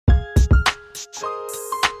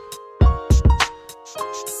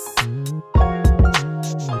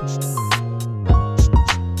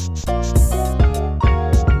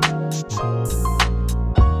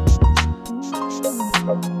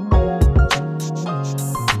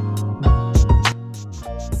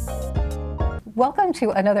Welcome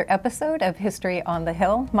to another episode of History on the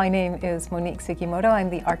Hill. My name is Monique Sugimoto.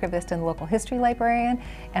 I'm the archivist and local history librarian.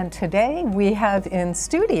 And today we have in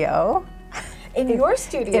studio, in your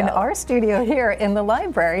studio, in our studio here in the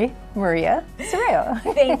library, Maria Sorreo.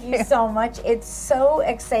 Thank you so much. It's so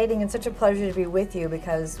exciting and such a pleasure to be with you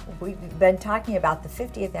because we've been talking about the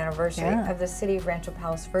 50th anniversary of the city of Rancho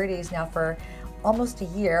Palos Verdes now for almost a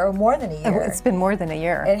year, or more than a year. It's been more than a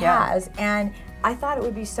year. It has. And I thought it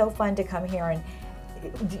would be so fun to come here and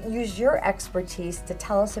use your expertise to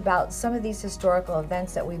tell us about some of these historical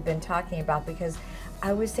events that we've been talking about, because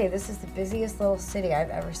I would say this is the busiest little city I've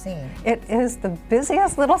ever seen. It is the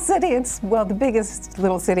busiest little city. It's, well, the biggest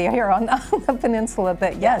little city here on the peninsula,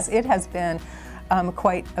 but yes, it has been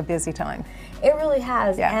quite a busy time. It really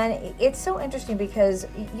has, and it's so interesting because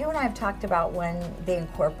you and I have talked about when they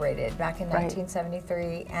incorporated back in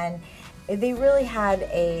 1973, and they really had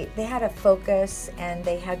a focus and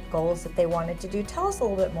they had goals that they wanted to do. Tell us a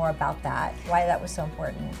little bit more about that, why that was so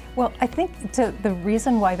important. Well, I think the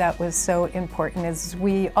reason why that was so important is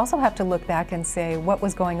we also have to look back and say what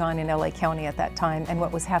was going on in LA County at that time and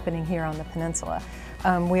what was happening here on the peninsula.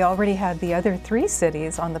 We already had the other 3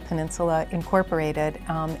 cities on the peninsula incorporated,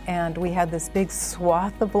 and we had this big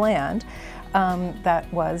swath of land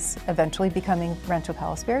that was eventually becoming Rancho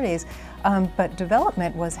Palos Verdes. But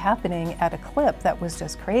development was happening at a clip that was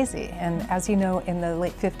just crazy. And as you know, in the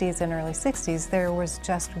late 50s and early 60s, there was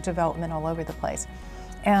just development all over the place.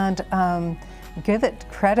 And give it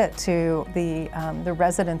credit to the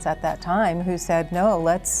residents at that time who said, no,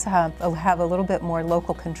 let's have a little bit more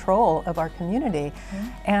local control of our community.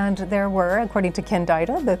 And there were, according to Ken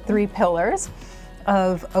Dida, the 3 pillars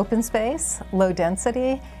of open space, low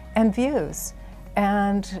density, and views.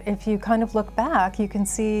 And if you kind of look back, you can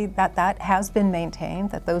see that that has been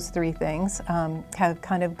maintained, that those 3 things have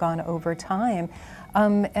kind of gone over time.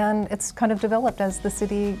 And it's kind of developed as the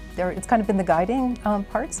city, it's kind of been the guiding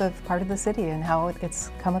part of the city and how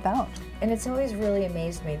it's come about. And it's always really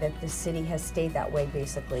amazed me that the city has stayed that way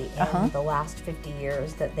basically in the last 50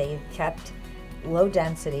 years, that they've kept low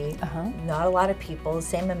density, not a lot of people, the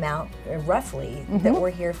same amount roughly that were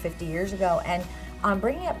here 50 years ago. And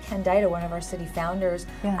bringing up Ken Dida, one of our city founders,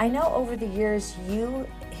 I know over the years you,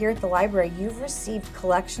 here at the library, you've received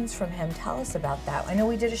collections from him. Tell us about that. I know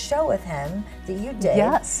we did a show with him that you did.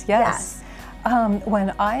 Yes.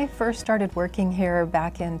 When I first started working here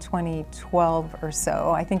back in 2012 or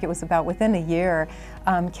so, I think it was about within a year,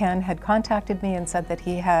 Ken had contacted me and said that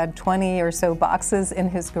he had 20 or so boxes in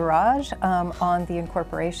his garage on the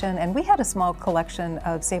incorporation, and we had a small collection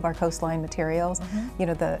of Save Our Coastline materials, you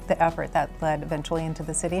know, the effort that led eventually into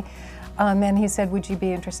the city. And he said, would you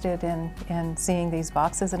be interested in seeing these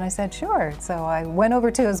boxes? And I said, sure. So I went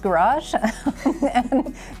over to his garage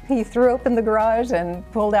and he threw open the garage and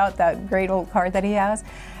pulled out that great old card that he has.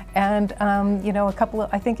 And, you know,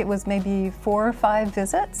 I think it was maybe 4 or 5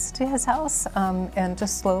 visits to his house. And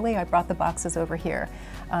just slowly I brought the boxes over here.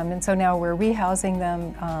 And so now we're rehousing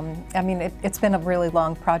them. I mean, it's been a really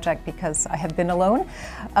long project because I have been alone.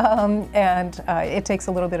 And it takes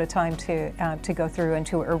a little bit of time to go through and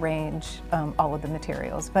to arrange all of the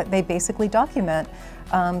materials. But they basically document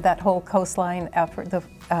that whole coastline effort, the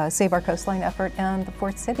Save Our Coastline effort and the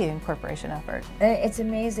Fourth City Incorporation effort. It's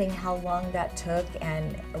amazing how long that took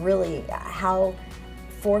and really how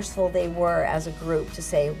forceful they were as a group to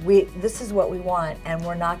say, this is what we want and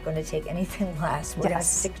we're not going to take anything less. We're going to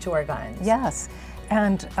stick to our guns. Yes.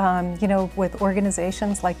 And, you know, with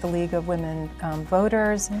organizations like the League of Women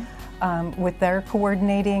Voters, with their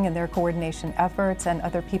coordinating and their coordination efforts, and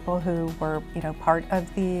other people who were, you know, part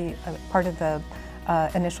of the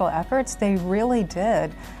initial efforts, they really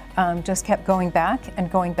did just kept going back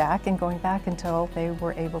and going back and going back until they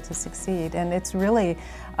were able to succeed. And it's really,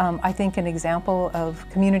 I think, an example of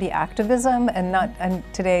community activism, and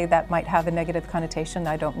today that might have a negative connotation.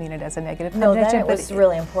 I don't mean it as a negative connotation. No, it was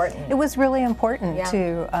really important. It was really important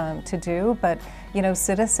to do, but you know,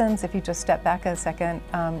 citizens, if you just step back a second,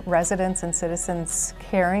 residents and citizens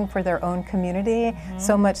caring for their own community,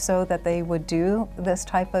 so much so that they would do this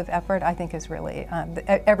type of effort, I think is really,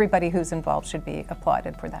 everybody who's involved should be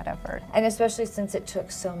applauded for that effort. And especially since it took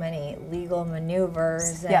so many legal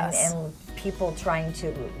maneuvers and people trying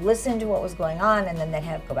to listen to what was going on, and then they'd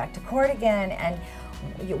have to go back to court again. And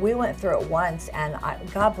we went through it once, and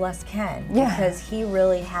God bless Ken, because he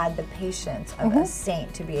really had the patience of a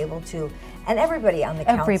saint to be able to, and everybody on the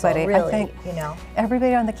council, really, I think, you know.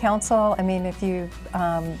 Everybody on the council, I mean, if you,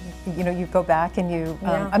 you know, you go back and you,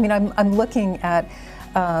 I mean, I'm looking at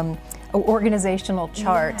organizational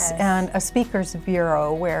charts and a speakers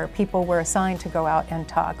bureau where people were assigned to go out and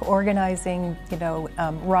talk, organizing, you know,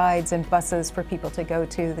 rides and buses for people to go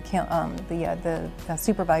to the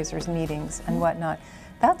supervisors' meetings and whatnot.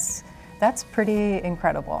 That's pretty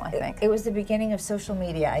incredible, I think. It was the beginning of social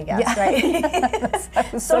media, I guess,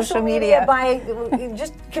 right? social media by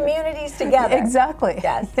just communities together. Exactly.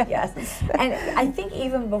 Yes, yes. And I think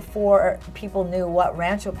even before people knew what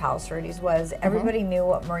Rancho Palos Verdes was, everybody knew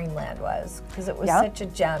what Marineland was, because it was such a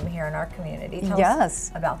gem here in our community. Tell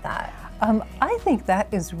us about that. I think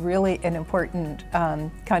that is really an important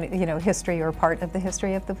kind of, you know, history or part of the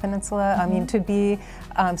history of the peninsula. I mean, to be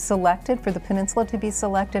selected, for the peninsula to be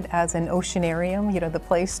selected as an oceanarium, you know, the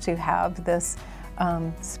place to have this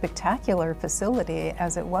spectacular facility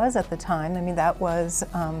as it was at the time. I mean, that was,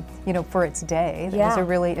 you know, for its day, that was a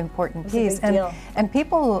really important piece. And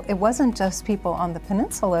people, it wasn't just people on the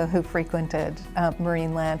peninsula who frequented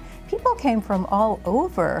Marineland. People came from all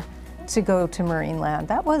over to go to Marineland.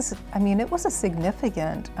 That was, I mean, it was a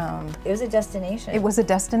significant... it was a destination. It was a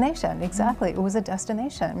destination, exactly. It was a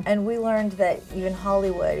destination. And we learned that even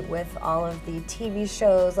Hollywood, with all of the TV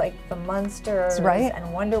shows like The Munsters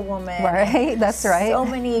and Wonder Woman, that's right. So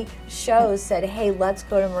many shows said, hey, let's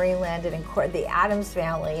go to Marineland and incorporate the Addams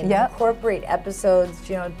Family and incorporate episodes,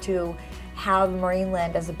 you know, to have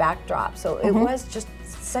Marineland as a backdrop. So it was just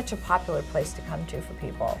such a popular place to come to for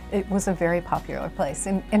people. It was a very popular place.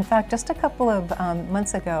 In fact, just a couple of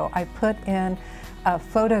months ago, I put in a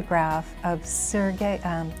photograph of Sergei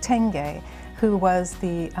Tenge, who was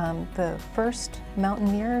the first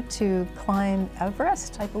mountaineer to climb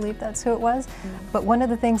Everest. I believe that's who it was. But one of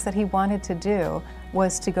the things that he wanted to do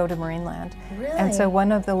was to go to Marineland. Really? And so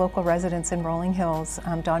one of the local residents in Rolling Hills,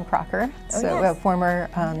 Don Crocker, a former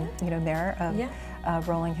you know, mayor of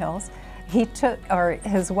Rolling Hills, he took, or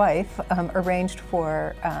his wife arranged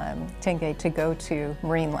for Tenge to go to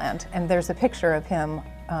Marineland, and there's a picture of him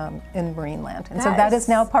in Marineland. And so that is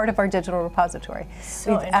now part of our digital repository.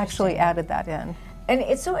 So we've actually added that in. And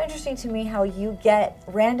it's so interesting to me how you get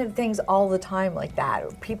random things all the time like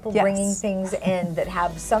that. People bringing things in that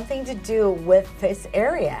have something to do with this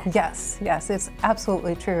area. Yes, yes, it's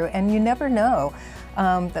absolutely true. And you never know.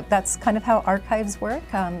 That's kind of how archives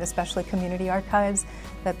work, especially community archives,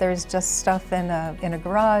 that there's just stuff in a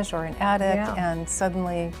garage or an attic, and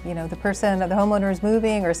suddenly, you know, the person or the homeowner is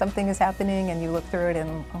moving or something is happening, and you look through it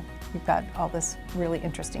and you've got all this really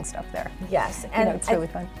interesting stuff there. Yes, and you know, it's really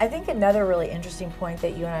fun. I think another really interesting point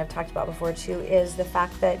that you and I have talked about before too is the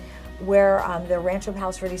fact that where the Rancho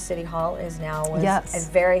Palos Verdes City Hall is now was a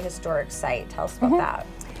very historic site. Tell us about that.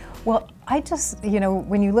 Well, I just, you know,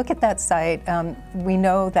 when you look at that site, we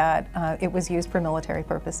know that it was used for military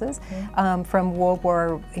purposes from World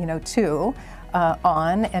War, you know, II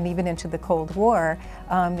on, and even into the Cold War.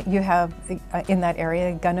 You have in that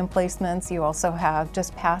area gun emplacements. You also have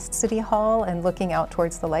just past City Hall and looking out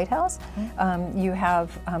towards the lighthouse. You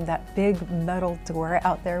have that big metal door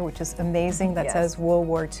out there, which is amazing. That says World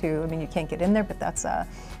War II. I mean, you can't get in there, but that's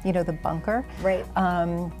you know, the bunker. Right.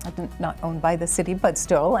 Not owned by the city, but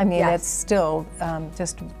still, I mean, it's still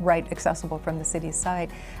just right accessible from the city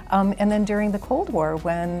side. And then during the Cold War,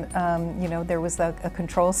 when you know, there was a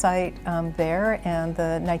control site there, and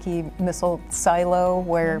the Nike missile silo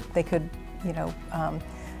where they could, you know,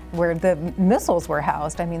 where the missiles were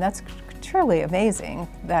housed. I mean, that's truly amazing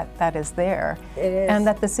that that is there. It is. And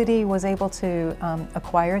that the city was able to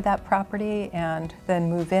acquire that property and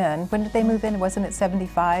then move in. When did they move in? Wasn't it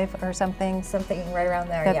 75 or something? Something right around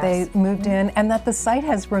there, that they moved in, and that the site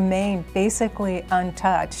has remained basically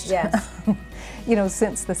untouched. Yes. You know,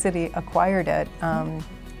 since the city acquired it.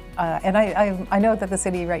 And I know that the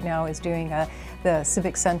city right now is doing the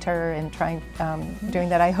Civic Center and trying, doing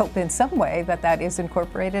that. I hope in some way that that is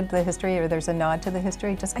incorporated, the history, or there's a nod to the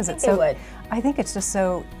history, just because it's so, I think it's just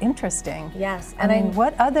so interesting. Yes. And I mean,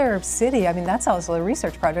 what other city, I mean, that's also a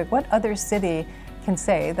research project, what other city can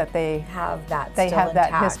say that they have that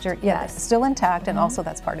history, still intact, and also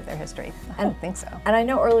that's part of their history. I don't think so. And I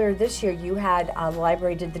know earlier this year you had the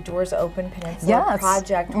library did the Doors Open Peninsula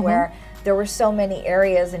project where there were so many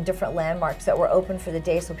areas and different landmarks that were open for the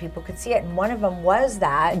day so people could see it, and one of them was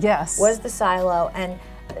that was the silo. And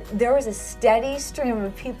there was a steady stream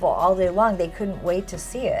of people all day long. They couldn't wait to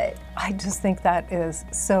see it. I just think that is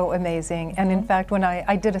so amazing. And in fact, when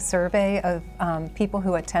I did a survey of people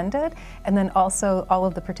who attended, and then also all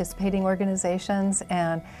of the participating organizations,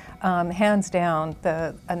 and hands down,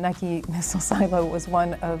 the Nike Missile Silo was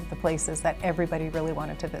one of the places that everybody really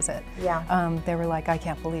wanted to visit. Yeah. They were like, I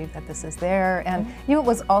can't believe that this is there. And you know what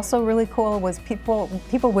was also really cool was people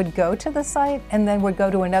would go to the site and then would go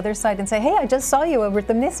to another site and say, hey, I just saw you over at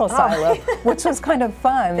the Missile Silo, which was kind of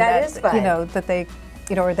fun. That is fun. You know, that they,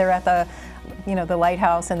 you know, or they're at the, you know, the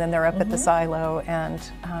lighthouse, and then they're up at the silo, and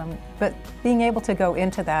but being able to go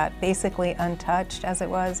into that basically untouched as it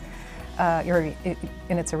was,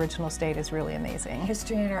 in its original state, is really amazing.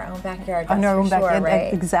 History in our own backyard. On our own backyard,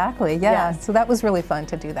 right? Exactly. Yeah. Yes. So that was really fun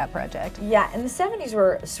to do that project. Yeah, and the 70s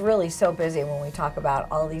were really so busy when we talk about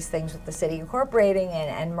all these things with the city incorporating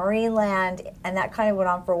and marine land, and that kind of went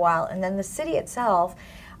on for a while. And then the city itself,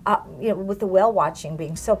 you know, with the whale watching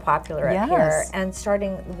being so popular up here, and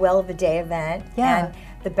starting the Whale of the Day event, and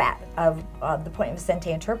the back of the Point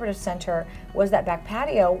Vicente Interpretive Center was that back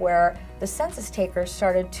patio where the census takers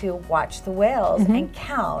started to watch the whales and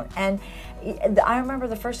count. And I remember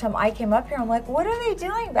the first time I came up here, I'm like, what are they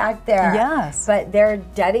doing back there? Yes. But they're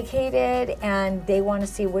dedicated, and they want to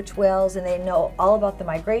see which whales, and they know all about the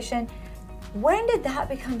migration. When did that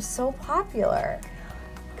become so popular?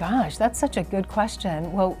 Gosh, that's such a good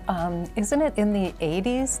question. Well, isn't it in the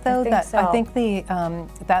 80s though? I think so.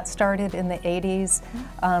 That started in the 80s,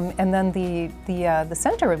 and then the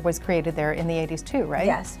center was created there in the 80s too, right?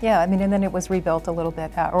 Yes. Yeah, I mean, and then it was rebuilt a little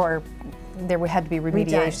bit, or there had to be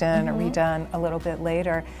remediation or redone a little bit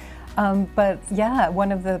later. But yeah,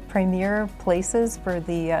 one of the premier places for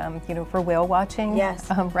the you know, for whale watching,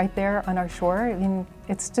 right there on our shore. I mean,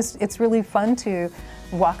 it's really fun to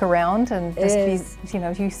walk around and just be, you know,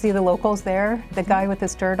 you see the locals there, the guy with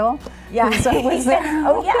his turtle. Yeah. Was there.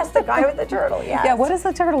 Oh yes, the guy with the turtle, yes. Yeah, what is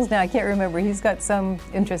the turtle's now? I can't remember. He's got some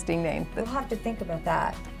interesting name. We'll have to think about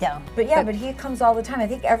that. Yeah. But he comes all the time. I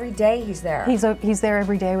think every day he's there. He's there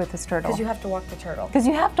every day with his turtle. Because you have to walk the turtle. Because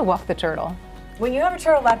you have to walk the turtle. When you have a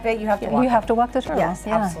turtle that big, you have to walk. You have to walk the turtle. Yes,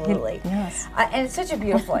 absolutely. Yes. And it's such a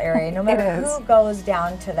beautiful area. No matter who goes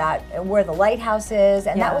down to that, where the lighthouse is,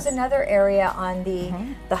 and that was another area on the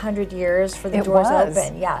 100 years for the doors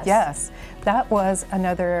open. Yes. Yes, that was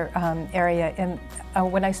another area. And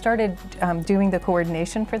when I started doing the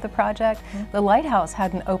coordination for the project, the lighthouse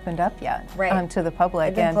hadn't opened up yet to the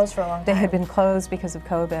public. It had been closed for a long time. They had been closed because of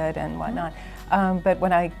COVID and whatnot. But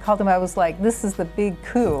when I called them, I was like, this is the big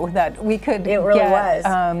coup that we could get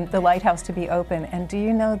the lighthouse to be open. And do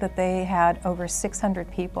you know that they had over 600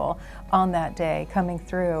 people on that day coming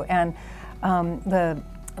through? And the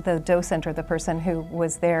docent, or the person who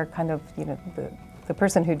was there, kind of, you know, the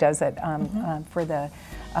person who does it for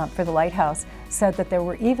the lighthouse, said that there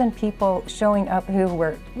were even people showing up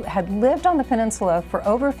who had lived on the peninsula for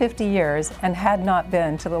over 50 years and had not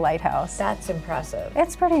been to the lighthouse. That's impressive.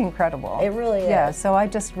 It's pretty incredible. It really is. Yeah, so I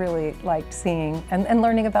just really liked seeing and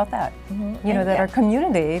learning about that. You know, that our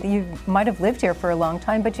community, you might have lived here for a long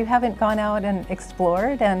time, but you haven't gone out and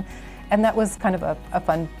explored, and that was kind of a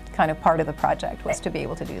fun kind of part of the project, was to be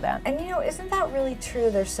able to do that. And you know, isn't that really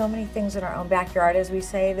true? There's so many things in our own backyard, as we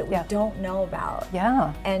say, that we don't know about.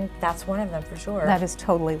 Yeah. And that's one of them for sure. That is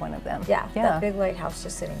totally one of them. Yeah. That big lighthouse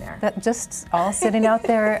just sitting there. That just all sitting out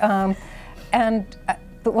there.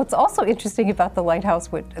 But what's also interesting about the lighthouse,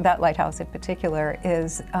 that lighthouse in particular,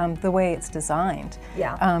 is the way it's designed.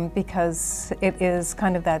 Yeah. Because it is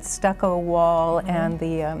kind of that stucco wall and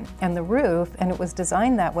the roof, and it was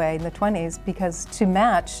designed that way in the 20s because to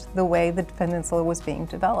match the way the peninsula was being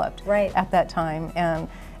developed at that time. And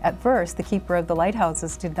at first, the keeper of the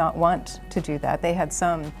lighthouses did not want to do that. They had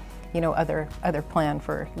some, you know, other plan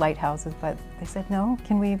for lighthouses, but they said, no,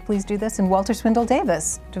 can we please do this? And Walter Swindle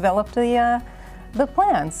Davis developed the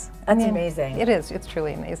plans. That's amazing. It is. It's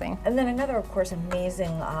truly amazing. And then another, of course,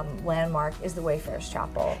 amazing landmark is the Wayfarers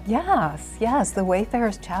Chapel. Yes, yes, the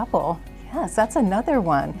Wayfarers Chapel. Yes, that's another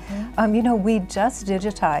one. You know, we just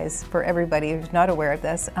digitized, for everybody who's not aware of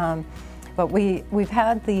this, but we've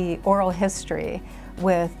had the oral history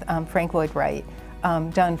with Frank Lloyd Wright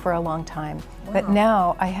done for a long time. Wow. But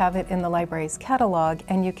now I have it in the library's catalog,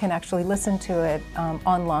 and you can actually listen to it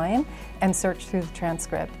online and search through the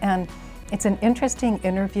transcript. And it's an interesting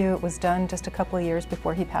interview. It was done just a couple of years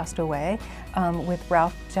before he passed away with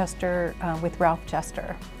Ralph Jester,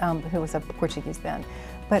 who was a Portuguese then.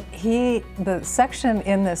 But the section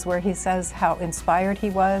in this where he says how inspired he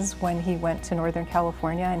was when he went to Northern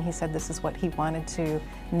California, and he said this is what he wanted to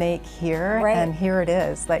make here, and here it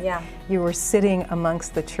is. Like you were sitting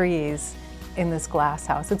amongst the trees in this glass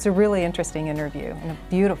house. It's a really interesting interview and a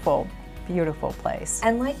beautiful, beautiful place.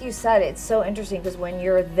 And like you said, it's so interesting because when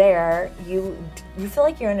you're there, you feel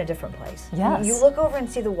like you're in a different place. Yes. You look over and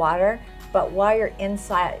see the water, but while you're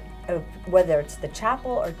inside, whether it's the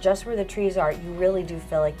chapel or just where the trees are, you really do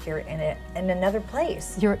feel like you're in another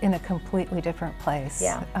place. You're in a completely different place.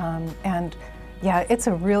 Yeah. And yeah, it's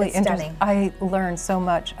a really interesting. Stunning. I learned so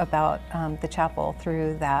much about the chapel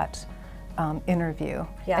through that interview.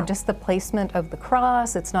 Yeah. And just the placement of the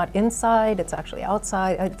cross. It's not inside, it's actually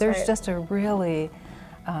outside. There's right. just a really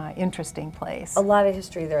interesting place. A lot of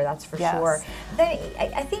history there, that's for Yes. sure. Then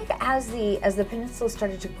I think as the peninsula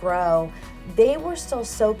started to grow, they were still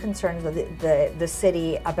so concerned with the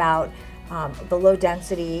city about the low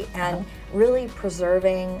density and really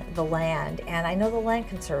preserving the land. And I know the Land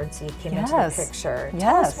Conservancy came into the picture.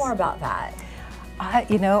 Tell us more about that.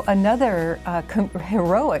 You know, another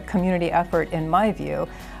heroic community effort, in my view,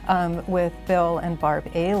 with Bill and Barb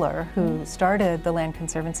Ayler, who started the Land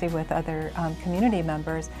Conservancy with other community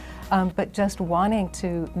members, but just wanting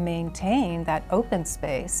to maintain that open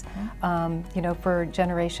space, you know, for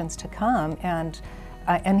generations to come.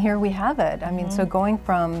 And here we have it. I mean, so going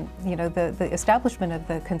from, you know, the establishment of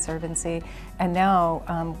the Conservancy, and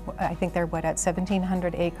now I think they're at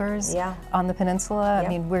 1,700 acres on the peninsula. I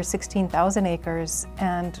mean, we're 16,000 acres,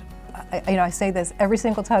 and you know, I say this every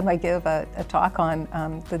single time I give a talk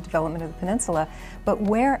on the development of the peninsula, but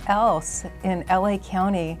where else in LA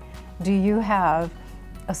County do you have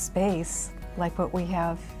a space like what we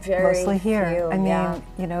have mostly here? Few, I mean,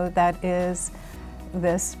 you know, that is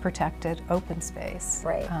this protected open space.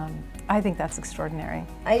 Right. I think that's extraordinary.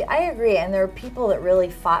 I agree, and there are people that really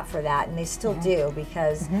fought for that, and they still do,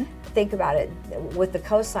 because think about it, with the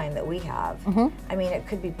coastline that we have, I mean, it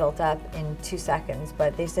could be built up in 2 seconds,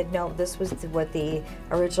 but they said, no, this was what the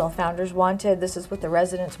original founders wanted, this is what the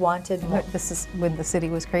residents wanted. This is when the city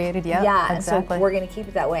was created, yeah, exactly. And so we're going to keep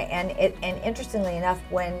it that way. And interestingly enough,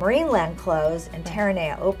 when Marineland closed and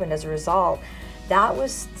Terranea opened as a result, that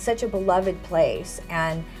was such a beloved place,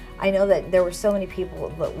 and I know that there were so many people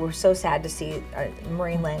that were so sad to see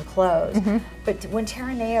Marineland close. But when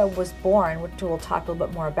Terranea was born, which we'll talk a little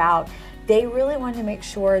bit more about, they really wanted to make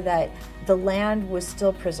sure that the land was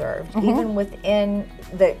still preserved, even within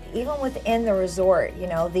the resort. You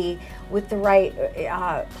know, with the right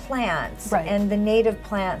plants and the native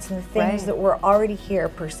plants and the things that were already here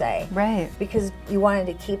per se. Right. Because you wanted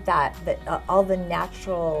to keep that all the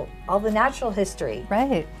natural history.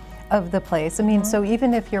 Right. Of the place. I mean, so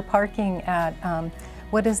even if you're parking at,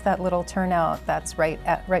 what is that little turnout that's right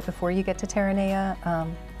before you get to Terranea?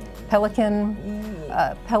 Pelican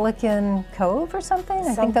Cove or something?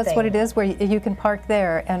 I think that's what it is, where you can park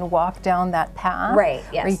there and walk down that path. Right,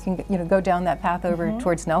 yes. Or you can, you know, go down that path over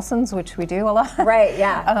towards Nelson's, which we do a lot. Right,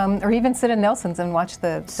 yeah. Or even sit in Nelson's and watch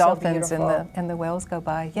the dolphins beautiful. and the whales go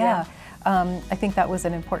by. Yeah. I think that was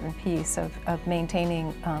an important piece of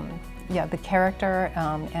maintaining the character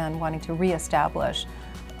and wanting to reestablish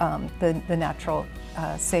the natural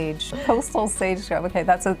coastal sage scrub. Okay,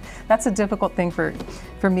 that's a difficult thing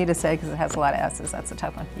for me to say because it has a lot of S's. That's a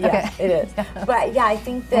tough one. Yeah, okay. It is. But yeah, I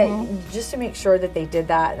think that just to make sure that they did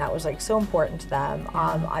that, and that was like so important to them,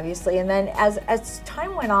 obviously. And then as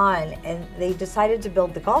time went on, and they decided to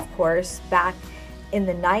build the golf course back in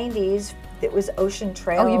the 90s. It was Ocean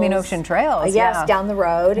Trails. Oh, you mean Ocean Trails? Yes, down the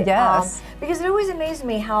road. Yes. Because it always amazed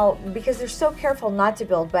me because they're so careful not to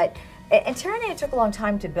build, and Terranea took a long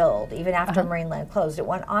time to build, even after Marineland closed. It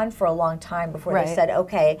went on for a long time before they said,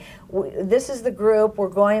 okay, this is the group,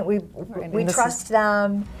 we trust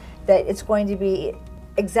them, that it's going to be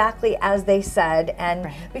exactly as they said,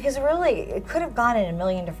 and because really it could have gone in a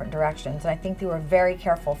million different directions, and I think they were very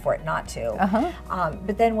careful for it not to.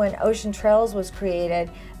 But then when Ocean Trails was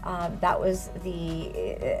created, that was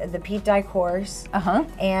the Pete Dye course,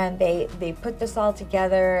 and they put this all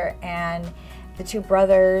together, and the two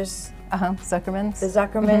brothers, Zuckermans, the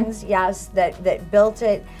Zuckermans, yes, that built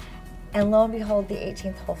it. And lo and behold, the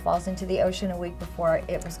 18th hole falls into the ocean a week before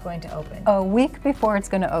it was going to open. A week before it's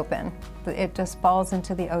going to open, it just falls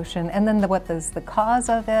into the ocean. And then what is the cause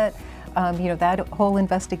of it? You know, that whole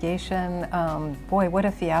investigation. Boy, what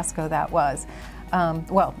a fiasco that was.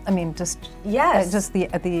 Well, I mean, just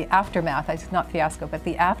the aftermath. It's not fiasco, but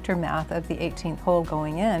the aftermath of the 18th hole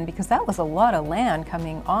going in, because that was a lot of land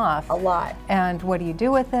coming off. A lot. And what do you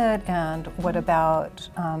do with it? And what about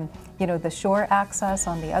you know, the shore access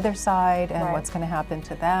on the other side, and what's going to happen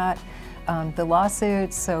to that? The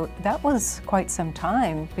lawsuits. So that was quite some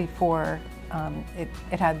time before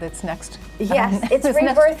it had its next. Yes, its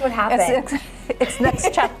rebirth would happen. its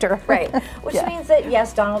next chapter. Right, which means that,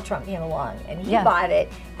 yes, Donald Trump came along and he bought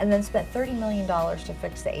it and then spent $30 million to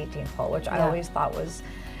fix the 18th hole, which I always thought was,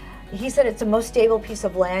 he said it's the most stable piece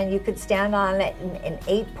of land. You could stand on it, an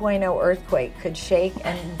 8.0 earthquake could shake,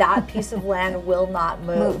 and that piece of land will not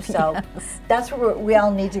move. So that's where we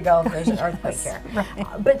all need to go if there's an earthquake here. Right.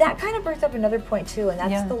 But that kind of brings up another point too, and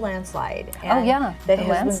that's the landslide. And that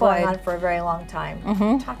has been going on for a very long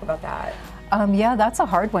time. Talk about that. Yeah, that's a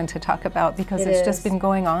hard one to talk about because it's just been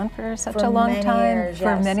going on for such a long time,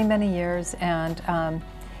 for many, many years. And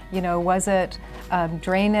you know, was it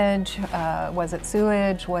drainage? Was it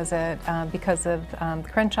sewage? Was it because of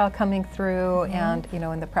Crenshaw coming through and, you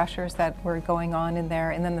know, and the pressures that were going on in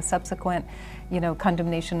there, and then the subsequent, you know,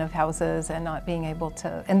 condemnation of houses and not being able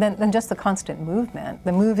to, and then just the constant movement,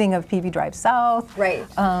 the moving of PV Drive South,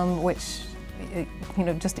 which, you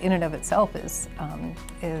know, just in and of itself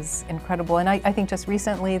is incredible. And I think just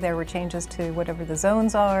recently there were changes to whatever the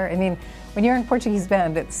zones are. I mean, when you're in Portuguese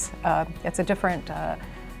Bend, it's a different.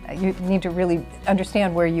 You need to really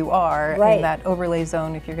understand where you are in that overlay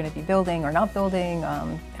zone if you're going to be building or not building,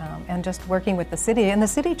 and just working with the city. And the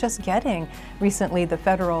city just getting recently the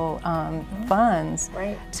federal funds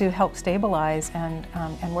to help stabilize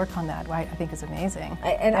and work on that, I think is amazing.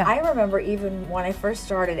 I remember even when I first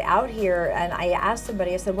started out here and I asked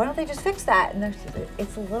somebody, I said, why don't they just fix that? And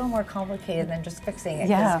it's a little more complicated than just fixing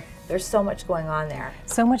it. There's so much going on there.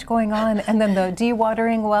 So much going on. And then the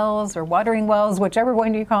dewatering wells or watering wells, whichever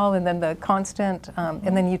one you call, and then the constant,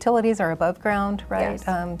 and then utilities are above ground, right?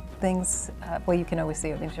 Things, well, you can always see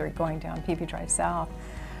it if you're going down PV Drive South.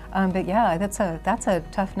 But yeah, that's a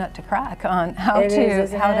tough nut to crack on how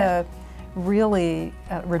to really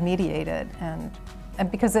remediate it, and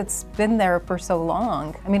because it's been there for so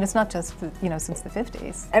long. I mean, it's not just, you know, since the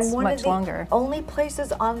 50s. And it's one much of the longer. Only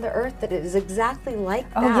places on the earth that is exactly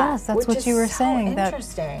like that. Oh yes, that's what you were saying.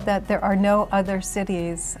 Interesting. That there are no other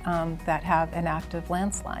cities that have an active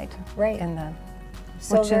landslide in the.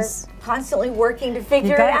 So they're constantly working to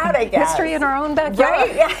figure it out, I guess. History in our own backyard.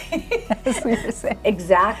 As we were saying.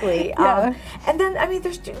 Exactly. And then, I mean,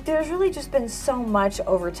 there's really just been so much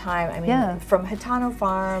over time. I mean, from Hitano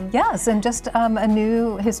Farm. Yes, and just a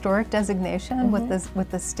new historic designation with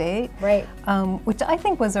the state. Which I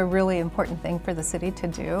think was a really important thing for the city to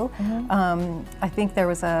do. I think there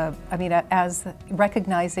was as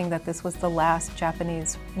recognizing that this was the last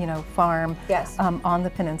Japanese, you know, farm on the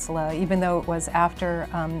peninsula, even though it was after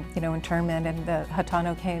you know, internment, and the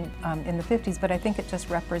Hitano came in the 50s, but I think it just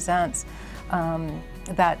represents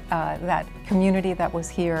that community that was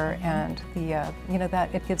here, and the you know,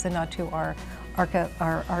 that it gives a nod to our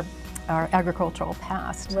agricultural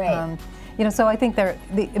past. You know, so I think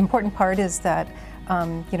the important part is that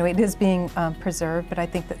you know, it is being preserved, but I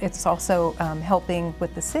think that it's also helping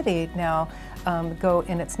with the city now go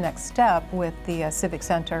in its next step with the Civic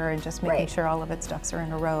Center and just making sure all of its ducks are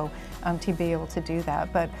in a row to be able to do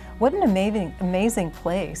that. But what an amazing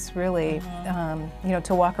place, really, you know,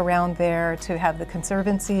 to walk around there, to have the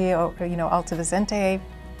Conservancy, you know, Alto Vicente,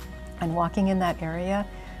 and walking in that area.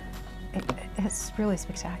 It's really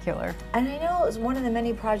spectacular. And I know it was one of the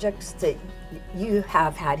many projects that you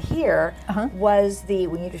have had here was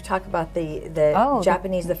when you talk about the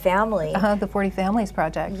Japanese, the family. The 40 Families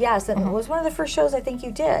Project. Yes, and it was one of the first shows I think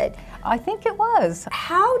you did. I think it was.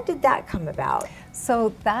 How did that come about?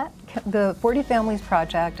 So the 40 Families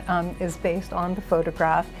Project is based on the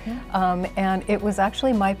photograph, and it was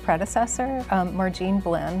actually my predecessor, Margene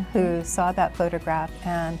Blinn, who saw that photograph,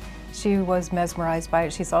 and she was mesmerized by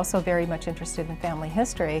it. She's also very much interested in family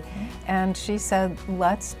history, and she said,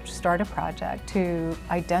 let's start a project to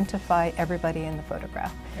identify everybody in the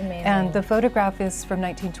photograph. Amazing. And the photograph is from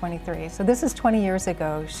 1923, so this is 20 years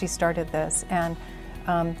ago she started this, and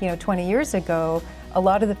you know, 20 years ago, a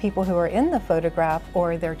lot of the people who are in the photograph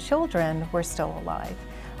or their children were still alive.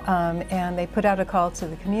 And they put out a call to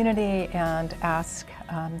the community and asked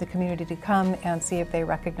the community to come and see if they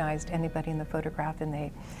recognized anybody in the photograph, and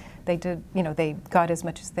they did, you know, they got as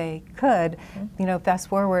much as they could. You know, fast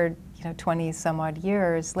forward, you know, 20 some odd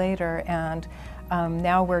years later, and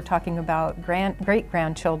now we're talking about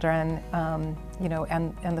great-grandchildren, you know,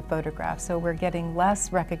 and the photograph. So we're getting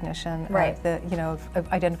less recognition of the, you know, of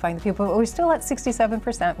identifying the people, but we're still at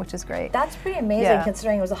 67%, which is great. That's pretty amazing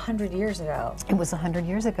considering it was 100 years ago. It was 100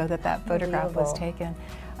 years ago that photograph was taken.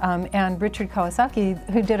 And Richard Kawasaki,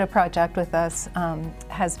 who did a project with us,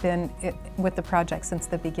 has been with the project since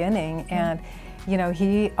the beginning, and you know,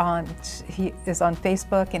 he is on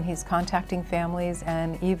Facebook and he's contacting families,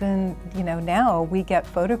 and even, you know, now we get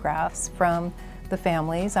photographs from the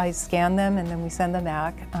families. I scan them and then we send them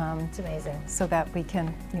back. It's amazing. So that we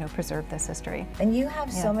can, preserve this history. And you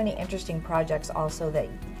have so many interesting projects also that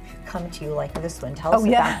come to you, like this one. Tell us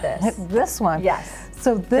about this. This one. Yes.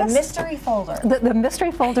 So this, the mystery folder. The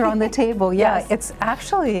mystery folder on the table. Yeah, Yes. It's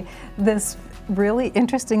actually this really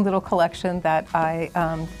interesting little collection that I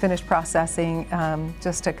finished processing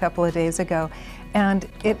just a couple of days ago. And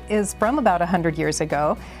it is from about 100 years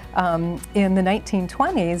ago, in the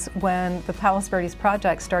 1920s, when the Palos Verdes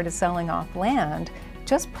project started selling off land.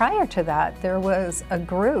 Just prior to that, there was a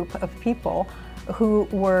group of people who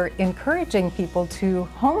were encouraging people to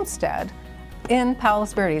homestead in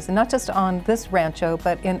Palos Verdes, and not just on this rancho,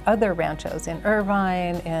 but in other ranchos, in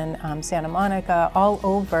Irvine, in Santa Monica, all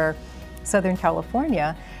over Southern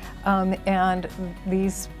California. And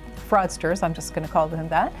these fraudsters, I'm just going to call them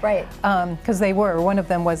that, right? Because they were. One of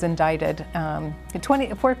them was indicted.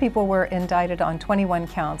 4 people were indicted on 21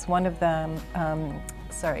 counts. One of them,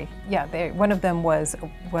 one of them was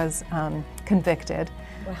convicted.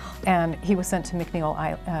 Wow. And he was sent to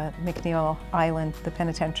McNeil Island, the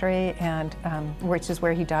penitentiary, and which is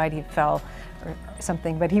where he died. He fell or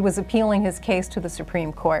something, but he was appealing his case to the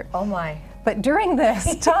Supreme Court. Oh my. But during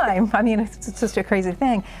this time, I mean, it's just a crazy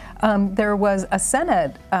thing, there was a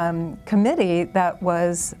Senate committee that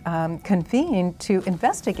was convened to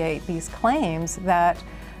investigate these claims that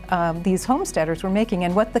these homesteaders were making.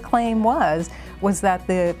 And what the claim was that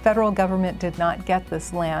the federal government did not get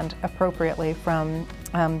this land appropriately from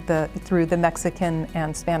through the Mexican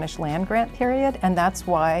and Spanish land grant period, and that's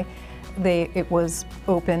why it was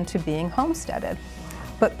open to being homesteaded.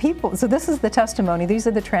 But people, so this is the testimony. These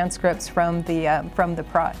are the transcripts from the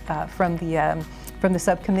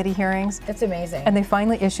subcommittee hearings. It's amazing. And they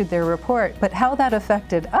finally issued their report. But how that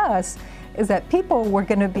affected us is that people were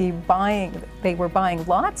going to be they were buying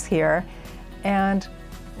lots here, and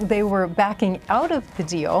they were backing out of the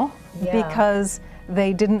deal because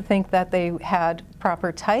they didn't think that they had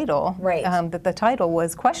proper title. Right. That the title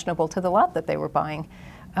was questionable to the lot that they were buying.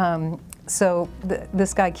 So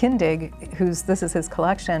this guy Kindig, this is his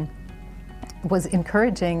collection, was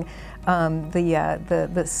encouraging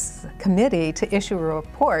this committee to issue a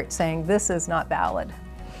report saying this is not valid.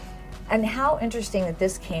 And how interesting that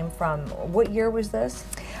this came from. What year was this?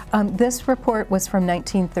 This report was from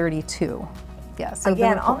 1932. Yeah, so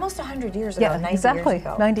again, almost 100 years ago. Yeah, 90 exactly. Years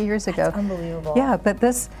ago. 90 years ago. That's unbelievable. Yeah, but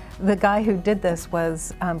the guy who did this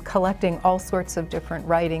was collecting all sorts of different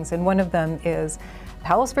writings, and one of them is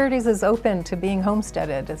Palos Verdes is open to being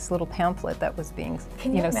homesteaded. This little pamphlet that was being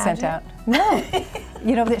sent out. No,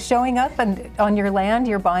 that's showing up and on your land,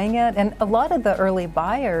 you're buying it, and a lot of the early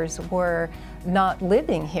buyers were not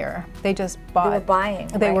living here. They just bought. They were buying.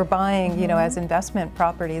 They were buying, as investment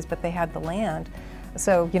properties, but they had the land.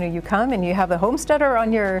 So, you come and you have a homesteader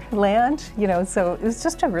on your land, so it's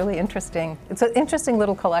just a really interesting, it's an interesting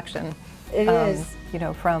little collection. It is.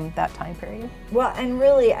 From that time period. Well, and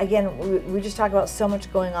really, again, we just talked about so much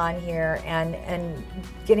going on here, and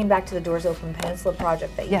getting back to the Doors Open Peninsula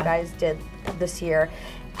project that you guys did this year.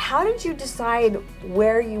 How did you decide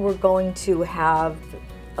where you were going to have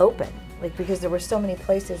open? Because there were so many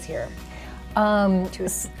places here. To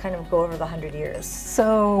kind of go over the 100 years.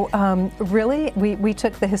 So really, we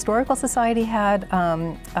took, the Historical Society had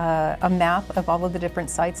a map of all of the different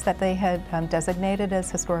sites that they had designated as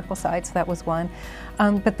historical sites. That was one.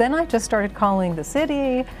 But then I just started calling the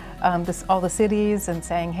city, all the cities, and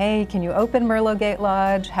saying, hey, can you open Merlo Gate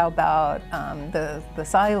Lodge? How about the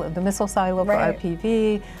missile silo for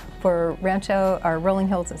RPV? For Rancho, our Rolling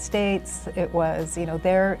Hills Estates, it was,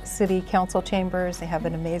 their city council chambers. They have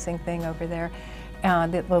an amazing thing over there.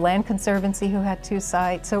 And the Land Conservancy, who had 2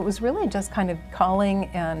 sites. So it was really just kind of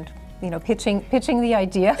calling and, pitching the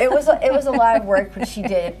idea. It was a lot of work, but she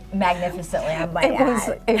did it magnificently, I might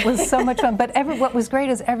add. It was so much fun. But what was great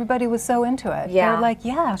is everybody was so into it. Yeah. They were like,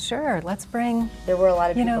 yeah, sure, let's bring. There were a lot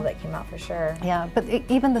of people that came out for sure. Yeah, but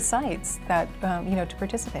even the sites that, to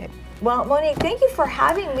participate. Well, Monique, thank you for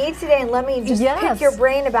having me today, and let me just pick your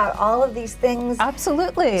brain about all of these things.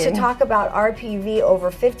 Absolutely. To talk about RPV over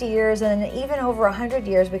 50 years and even over 100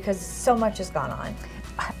 years, because so much has gone on.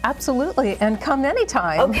 Absolutely, and come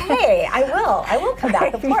anytime. Okay, I will come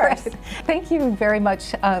back, of course. Thank you very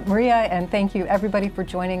much, Maria, and thank you everybody for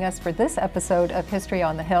joining us for this episode of History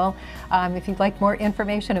on the Hill. If you'd like more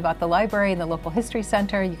information about the library and the local history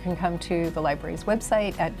center, you can come to the library's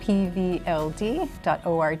website at pvld.org.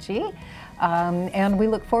 And we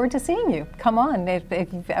look forward to seeing you. Come on,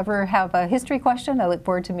 if you ever have a history question, I look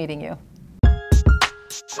forward to meeting you.